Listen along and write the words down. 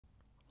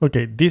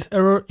Okay, this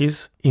error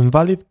is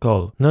invalid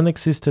call,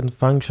 non-existent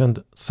function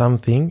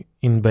something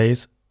in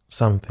base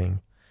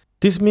something.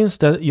 This means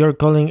that you're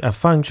calling a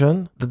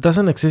function that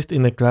doesn't exist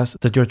in the class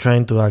that you're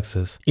trying to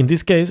access. In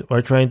this case,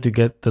 we're trying to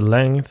get the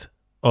length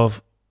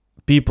of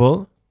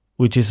people,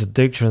 which is a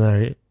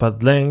dictionary,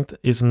 but length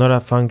is not a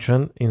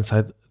function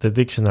inside the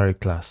dictionary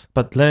class.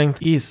 But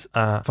length is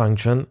a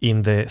function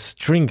in the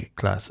string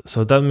class.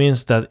 So that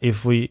means that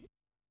if we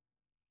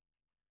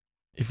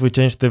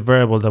change the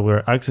variable that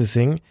we're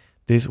accessing,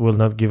 this will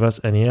not give us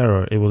any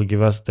error. It will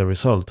give us the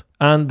result.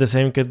 And the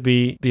same could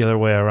be the other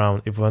way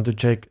around. If we want to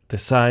check the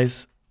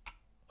size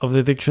of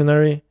the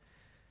dictionary,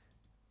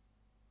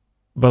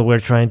 but we're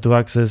trying to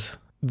access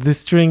the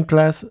string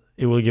class,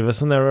 it will give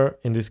us an error.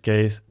 In this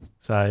case,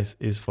 size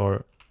is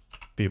for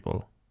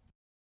people.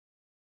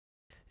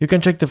 You can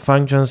check the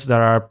functions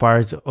that are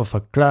parts of a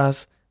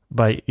class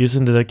by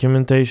using the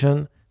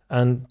documentation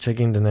and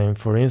checking the name.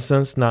 For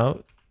instance,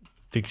 now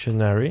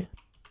dictionary.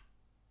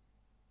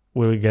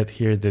 We'll get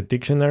here the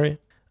dictionary,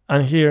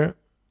 and here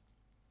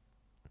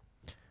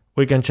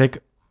we can check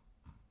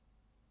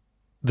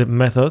the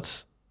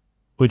methods,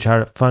 which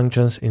are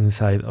functions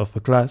inside of a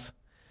class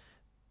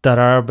that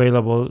are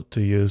available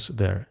to use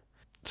there.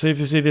 So if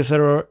you see this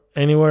error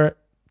anywhere,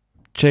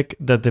 check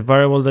that the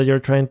variable that you're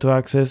trying to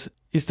access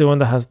is the one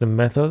that has the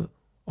method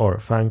or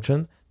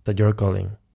function that you're calling.